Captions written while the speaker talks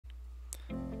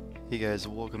Hey guys,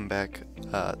 welcome back.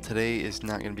 Today is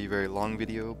not going to be a very long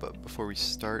video, but before we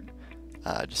start,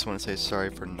 I just want to say sorry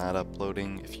for not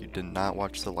uploading. If you did not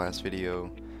watch the last video,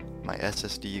 my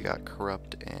SSD got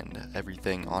corrupt and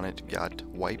everything on it got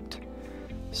wiped.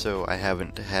 So I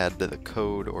haven't had the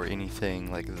code or anything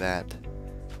like that.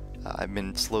 I've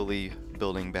been slowly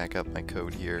building back up my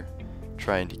code here,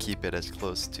 trying to keep it as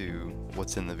close to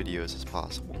what's in the videos as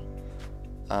possible.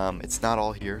 It's not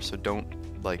all here, so don't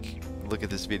look at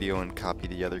this video and copy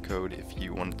the other code if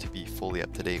you want it to be fully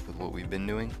up to date with what we've been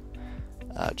doing.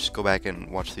 Just go back and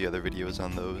watch the other videos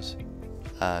on those.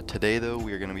 Today though,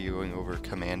 we are going to be going over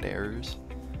command errors.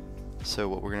 So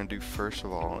what we're going to do first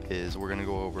of all is we're going to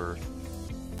go over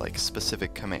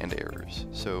specific command errors.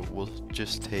 So we'll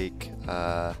just take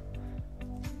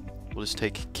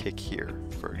kick here,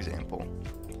 for example.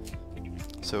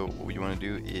 So what we want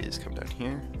to do is come down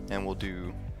here and we'll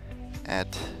do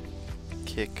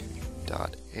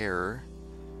 @kick.error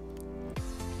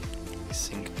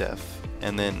async def,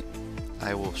 and then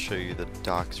I will show you the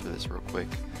docs for this real quick.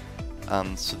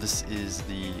 So this is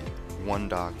the one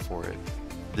doc for it.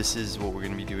 This is what we're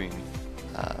going to be doing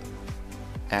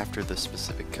after the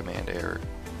specific command error.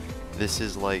 This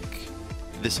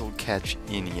will catch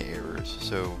any errors.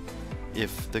 So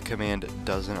if the command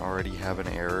doesn't already have an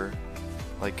error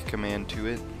command to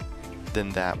it,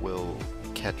 then that will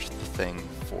catch the thing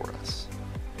for us.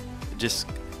 It just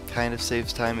kind of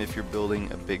saves time. If you're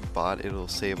building a big bot, it'll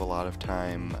save a lot of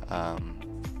time,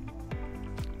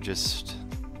 just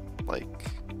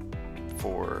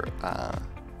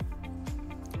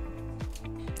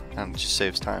just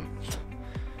saves time.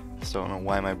 So I don't know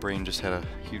why my brain just had a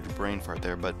huge brain fart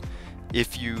there, but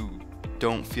if you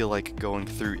don't feel like going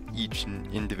through each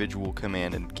individual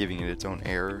command and giving it its own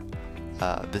error,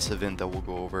 this event that we'll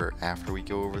go over after we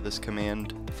go over this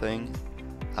command thing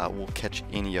will catch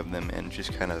any of them and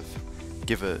just kind of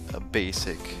give a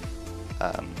basic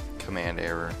command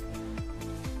error.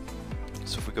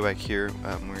 So if we go back here,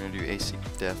 we're going to do async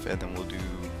def, and then we'll do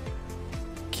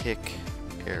kick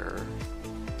error,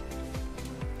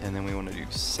 and then we want to do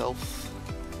self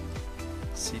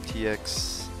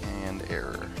ctx and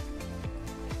error,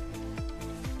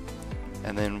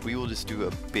 and then we will just do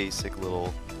a basic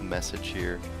little message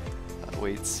here,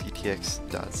 await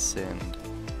ctx.send,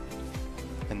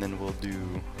 and then we'll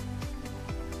do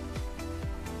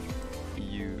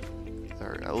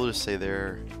I'll just say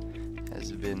there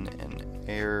has been an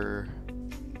error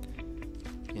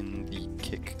in the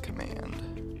kick command,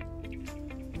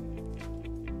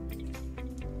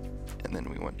 and then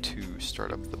we want to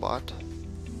start up the bot.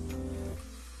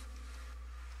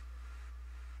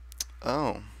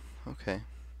 Oh, okay.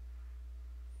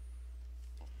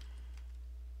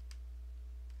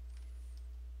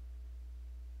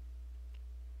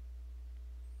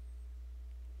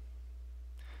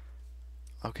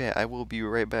 Okay, I will be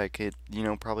right back. It,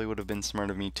 probably would have been smart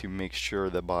of me to make sure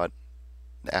the bot,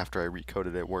 after I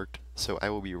recoded it, worked. So I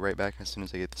will be right back as soon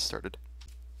as I get this started.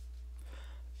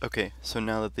 Okay, so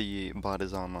now that the bot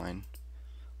is online,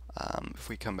 if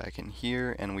we come back in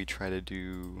here and we try to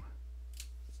do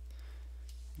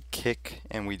kick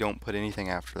and we don't put anything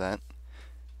after that,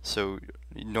 so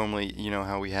normally, you know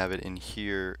how we have it in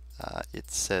here, it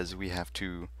says we have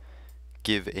to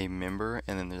give a member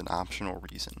and then there's an optional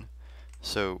reason.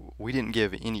 So we didn't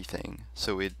give anything,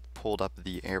 so it pulled up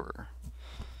the error.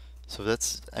 So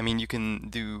that's, you can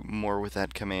do more with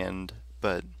that command,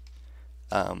 but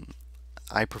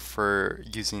I prefer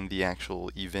using the actual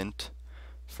event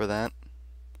for that.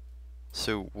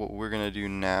 So what we're going to do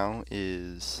now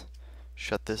is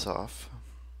shut this off,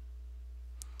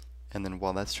 and then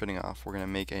while that's shutting off, we're going to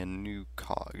make a new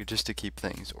cog just to keep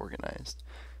things organized.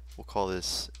 We'll call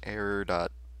this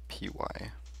error.py.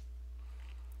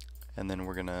 And then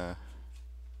we're gonna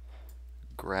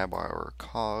grab our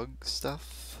cog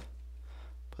stuff,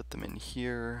 put them in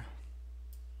here,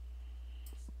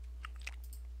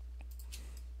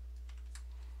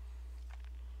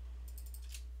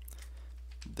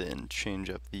 then change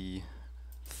up the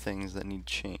things that need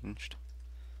changed.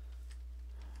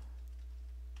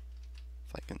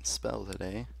 If I can spell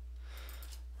today.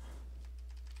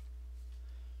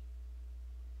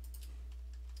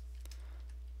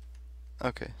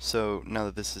 Okay, so now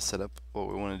that this is set up, what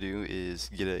we want to do is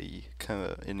get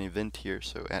an event here,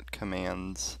 so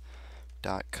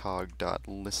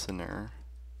 @commands.cog.listener,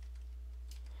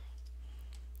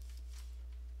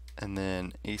 and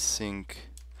then async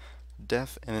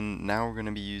def, and then now we're going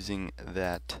to be using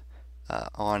that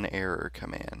onError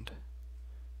command,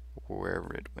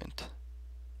 wherever it went.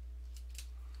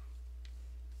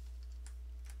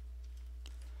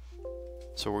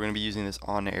 So we're going to be using this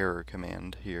onError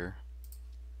command here.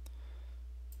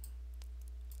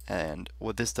 And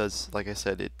what this does, like I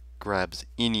said, it grabs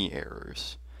any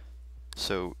errors.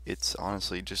 So it's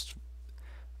honestly just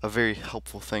a very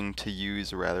helpful thing to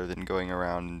use rather than going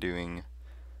around and doing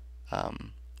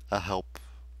a help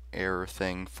error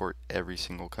thing for every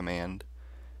single command.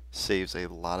 Saves a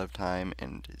lot of time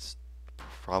and is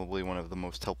probably one of the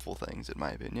most helpful things in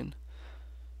my opinion.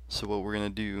 So what we're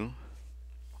going to do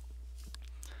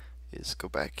is go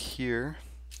back here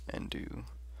and do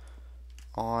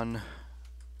onError,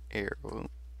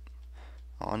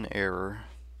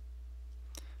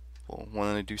 well,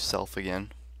 want to do self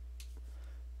again,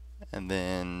 and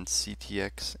then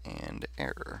ctx and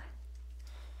error.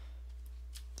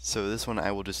 So this one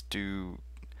I will just do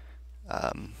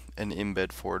an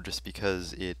embed for, just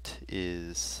because it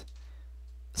is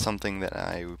something that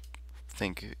I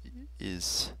think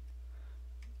is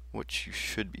what you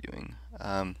should be doing.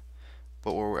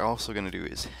 But what we're also going to do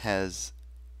is has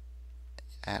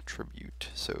attribute,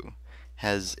 so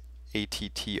has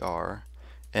attr,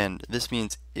 and this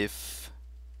means if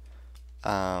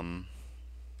the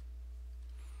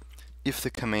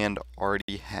command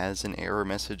already has an error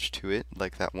message to it,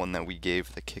 like that one that we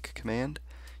gave the kick command,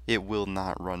 it will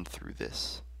not run through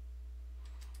this.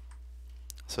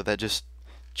 So that just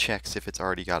checks if it's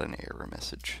already got an error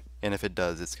message, and if it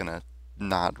does, it's gonna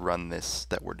not run this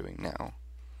that we're doing now.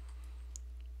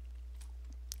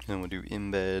 And we'll do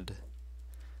embed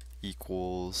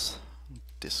equals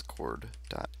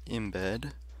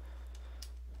discord.embed,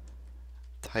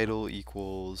 title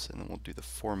equals, and then we'll do the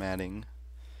formatting,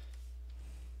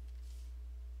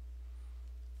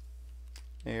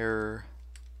 error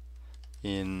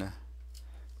in,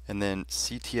 and then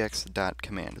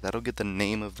ctx.command. That'll get the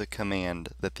name of the command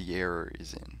that the error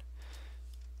is in.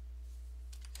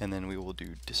 And then we will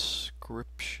do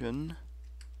description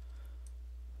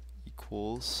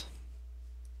equals,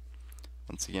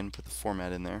 once again put the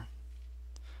format in there,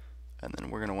 and then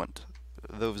we're going to want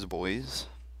those boys,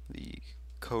 the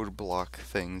code block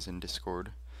things in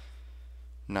Discord.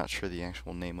 Not sure the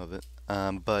actual name of it,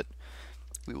 but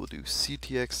we will do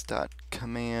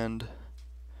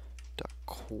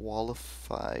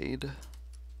ctx.command.qualified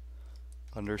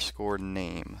underscore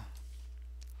name,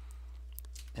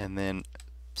 and then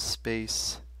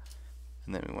space,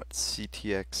 and then we want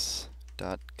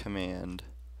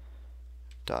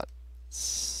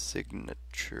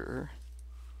ctx.command.signature,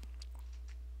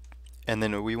 and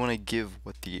then we want to give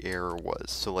what the error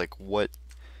was, so like what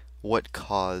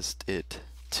caused it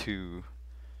to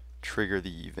trigger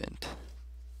the event.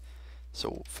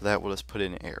 So for that we'll just put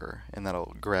in error, and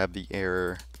that'll grab the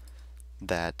error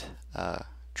that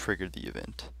triggered the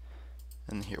event.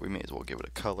 And here we may as well give it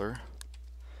a color.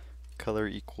 Color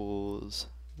equals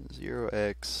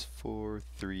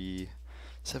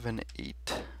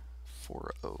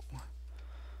 0x437840.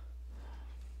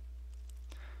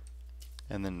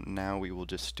 And then now we will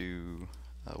just do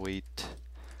await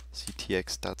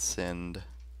ctx.send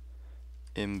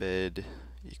embed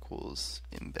equals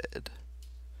embed.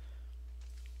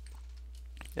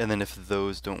 And then if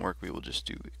those don't work, we will just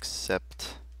do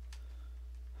accept.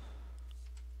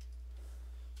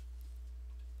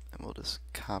 And we'll just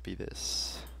copy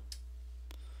this.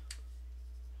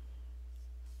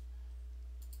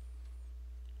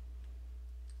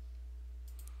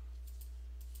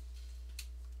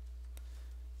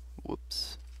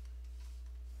 Whoops.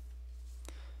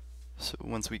 So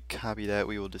once we copy that,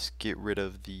 we will just get rid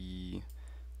of the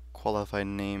qualified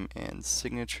name and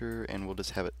signature, and we'll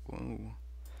just have it,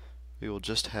 we will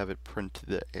just have it print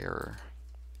the error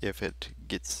if it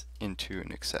gets into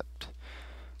an accept.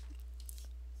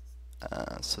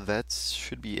 So that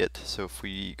should be it. So if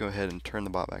we go ahead and turn the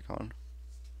bot back on,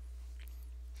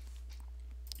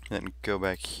 then go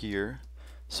back here.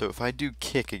 So if I do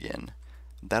kick again,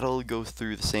 that'll go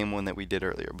through the same one that we did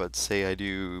earlier, but say I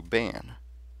do ban.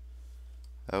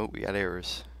 Oh, we got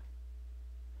errors.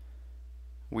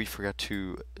 We forgot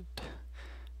to,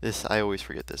 I always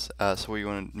forget this. So what you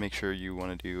want to make sure you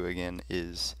want to do again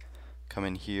is come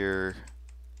in here,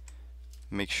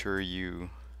 make sure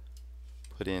you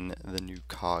put in the new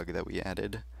cog that we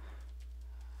added.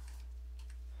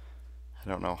 I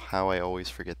don't know how I always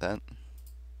forget that.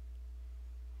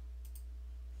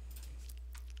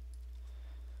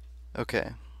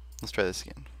 Okay, let's try this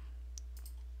again.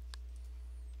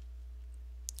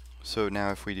 So now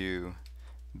if we do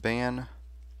ban,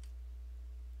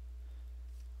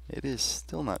 it is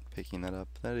still not picking that up.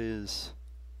 That is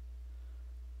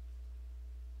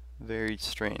very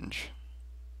strange.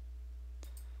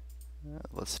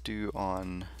 Let's do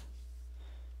on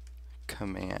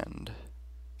command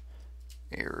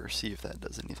error, see if that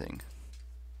does anything.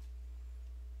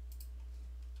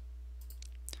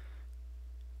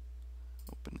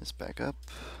 Open this back up.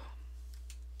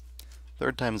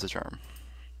 Third time's the charm.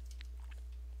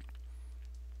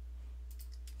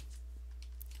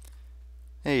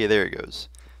 Hey, there it goes.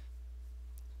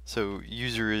 So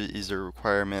user is a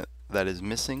requirement that is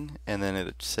missing, and then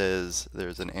it says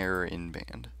there's an error in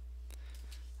band.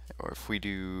 Or if we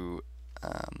do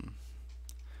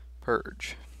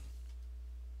purge.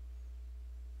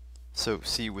 So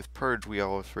see, with purge we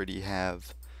already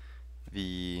have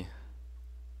the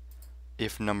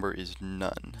if number is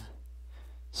none.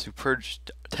 So purge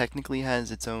technically has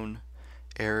its own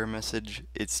error message,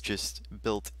 it's just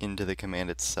built into the command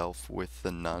itself with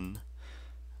the none.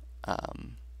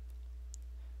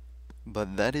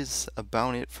 But that is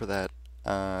about it for that.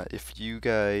 If you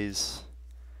guys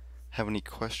have any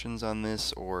questions on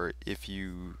this, or if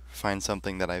you find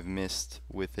something that I've missed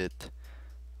with it,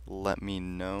 let me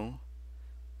know.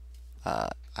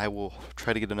 I will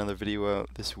try to get another video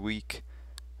out this week.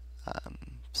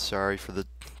 Sorry for the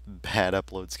bad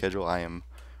upload schedule. I am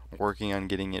working on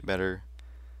getting it better.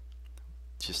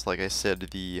 Just like I said,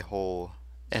 the whole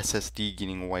SSD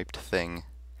getting wiped thing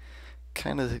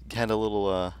kind of had a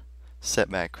little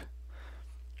setback.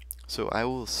 So I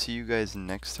will see you guys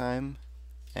next time,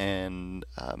 and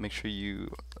make sure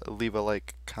you leave a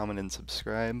like, comment, and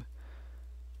subscribe.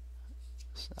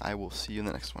 I will see you in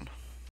the next one.